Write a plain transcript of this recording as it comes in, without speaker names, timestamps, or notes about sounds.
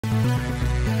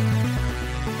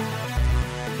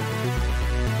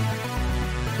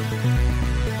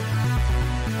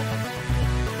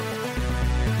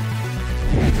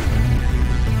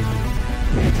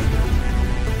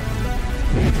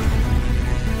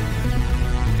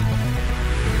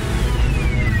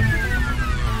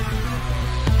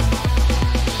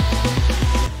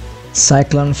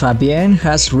Cyclone Fabien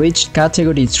has reached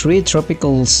Category 3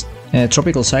 tropical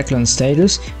cyclone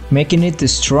status, making it the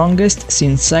strongest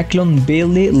since Cyclone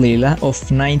Billy-Lila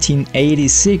of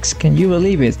 1986. Can you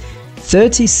believe it?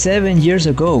 37 years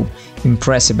ago.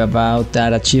 Impressive about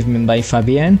that achievement by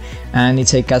Fabien, and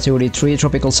it's a Category 3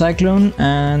 tropical cyclone,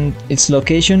 and its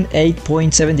location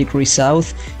 8.7 degrees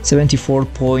south,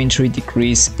 74.3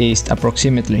 degrees east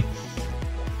approximately.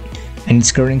 And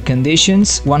its current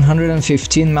conditions: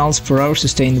 115 miles per hour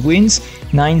sustained winds,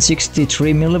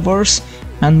 963 millibars,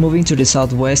 and moving to the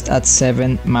southwest at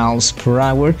 7 miles per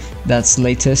hour. That's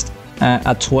latest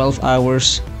at 12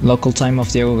 hours local time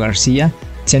of Diego García,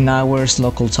 10 hours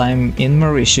local time in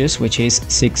Mauritius, which is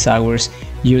 6 hours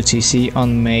UTC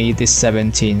on May the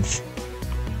 17th.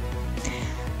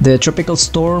 The tropical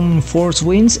storm force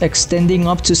winds extending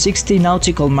up to 60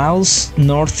 nautical miles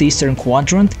northeastern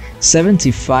quadrant,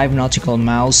 75 nautical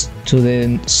miles to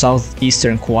the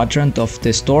southeastern quadrant of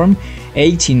the storm,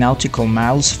 80 nautical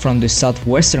miles from the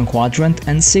southwestern quadrant,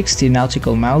 and 60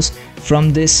 nautical miles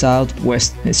from the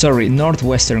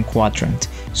northwestern quadrant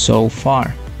so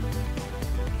far.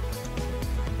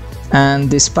 And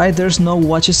despite there's no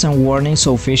watches and warnings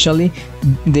officially,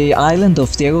 the island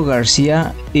of Diego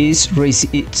García is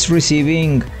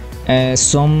receiving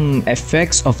some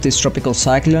effects of this tropical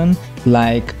cyclone,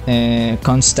 like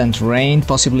constant rain,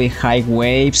 possibly high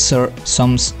waves,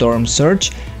 some storm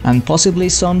surge, and possibly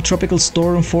some tropical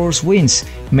storm force winds.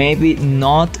 Maybe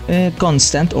not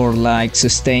constant or like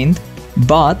sustained,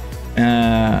 but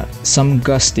some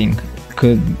gusting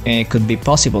could be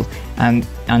possible, and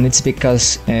it's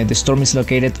because the storm is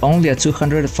located only at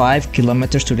 205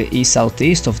 kilometers to the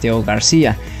east-southeast of Diego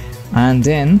García, and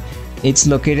then it's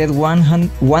located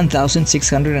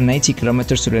 1,680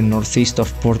 kilometers to the northeast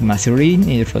of Port Mathurin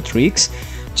in Rodrigues,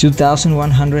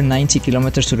 2,190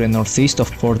 kilometers to the northeast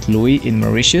of Port Louis in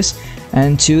Mauritius,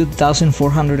 and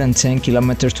 2,410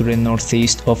 kilometers to the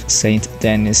northeast of Saint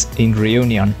Denis in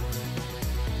Réunion.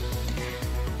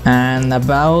 And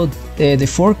about the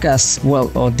forecasts,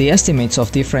 or the estimates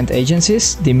of different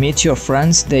agencies, the Meteo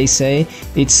France, they say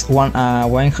it's a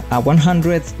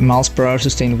 100 miles per hour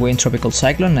sustained wind tropical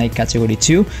cyclone, a Category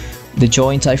 2. The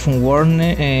Joint Typhoon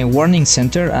Warning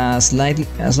Center, a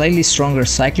slightly stronger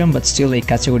cyclone, but still a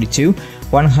Category 2,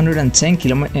 110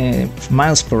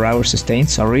 miles per hour sustained,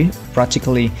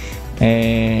 practically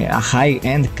a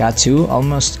high-end Cat 2,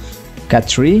 almost Cat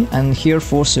 3, and here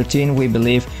for certain we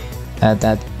believe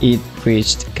that it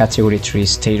reached Category 3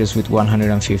 status with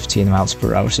 115 miles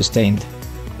per hour sustained.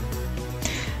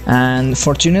 And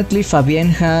fortunately, Fabien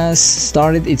has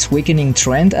started its weakening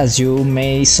trend, as you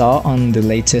may saw on the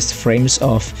latest frames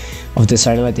of the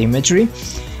satellite imagery,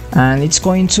 and it's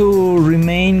going to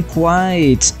remain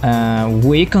quite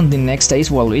weak on the next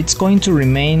days. Well, it's going to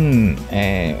remain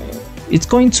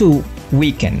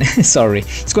weaken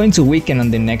it's going to weaken on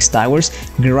the next hours,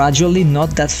 gradually,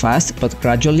 not that fast, but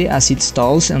gradually, as it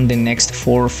stalls on the next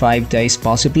 4 or 5 days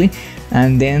possibly,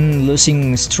 and then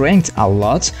losing strength a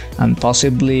lot and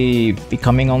possibly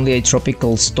becoming only a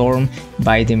tropical storm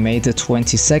by the May the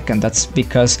 22nd. That's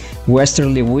because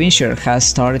westerly wind shear has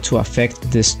started to affect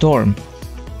the storm.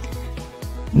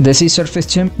 The sea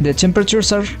surface the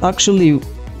temperatures are actually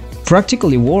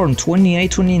practically warm,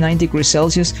 28-29 degrees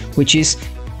Celsius, which is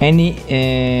any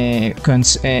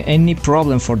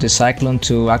problem for the cyclone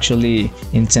to actually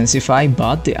intensify,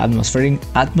 but the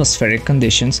atmospheric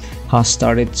conditions have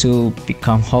started to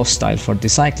become hostile for the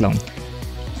cyclone.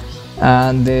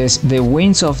 And the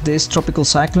winds of this tropical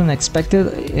cyclone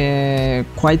expected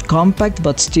quite compact,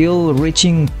 but still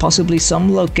reaching possibly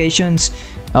some locations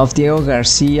of Diego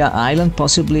García Island,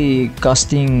 possibly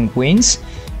gusting winds.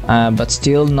 But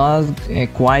still not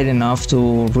quite enough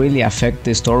to really affect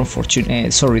the storm.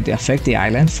 Affect the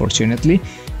island, fortunately.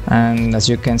 And as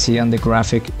you can see on the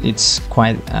graphic, it's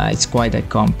quite a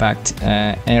compact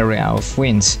area of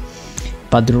winds.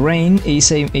 But the rain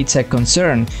it's a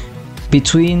concern.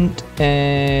 Between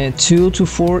 2 to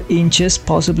 4 inches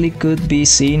possibly could be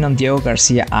seen on Diego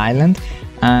García Island,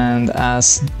 and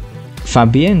as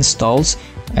Fabien stalls,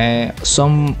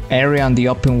 some area on the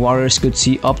open waters could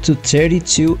see up to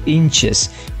 32 inches,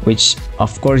 which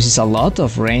of course is a lot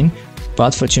of rain,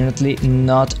 but fortunately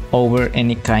not over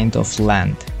any kind of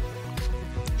land.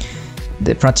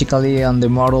 Practically on the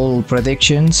model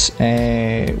predictions,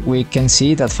 we can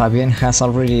see that Fabien has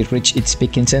already reached its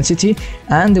peak intensity,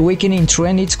 and the weakening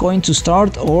trend is going to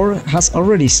start or has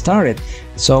already started.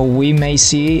 So we may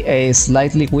see a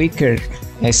slightly weaker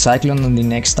cyclone in the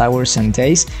next hours and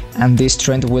days, and this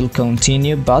trend will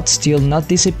continue, but still not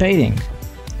dissipating.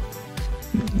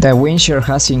 The wind shear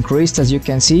has increased, as you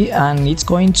can see, and it's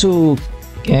going to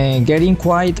getting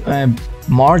quite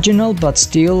marginal, but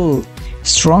still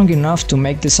strong enough to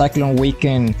make the cyclone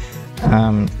weaken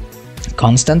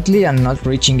constantly and not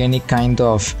reaching any kind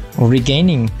of, or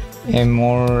regaining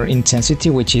more intensity,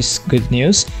 which is good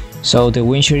news. So the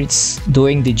wind shear is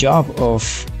doing the job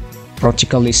of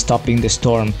practically stopping the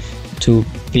storm to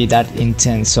be that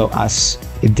intense, so as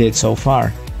it did so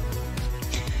far.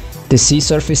 The sea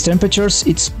surface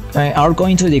temperatures are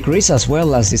going to decrease as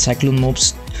well as the cyclone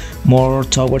moves more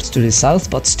towards to the south,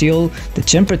 but still the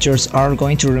temperatures are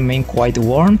going to remain quite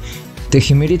warm. The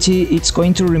humidity, it's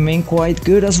going to remain quite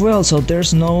good as well, so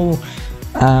there's no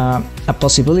a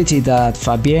possibility that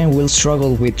Fabien will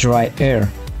struggle with dry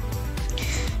air.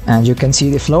 And you can see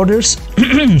the floaters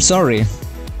sorry,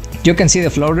 you can see the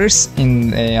floaters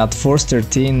at Force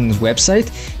 13's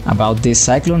website about this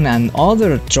cyclone and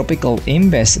other tropical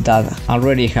imbes that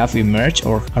already have emerged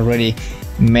or already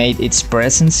made its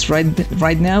presence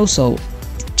right now. So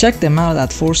check them out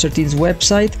at Force 13's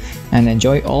website and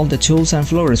enjoy all the tools and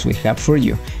floaters we have for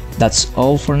you. That's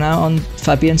all for now on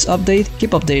Fabien's update.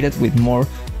 Keep updated with more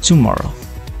tomorrow.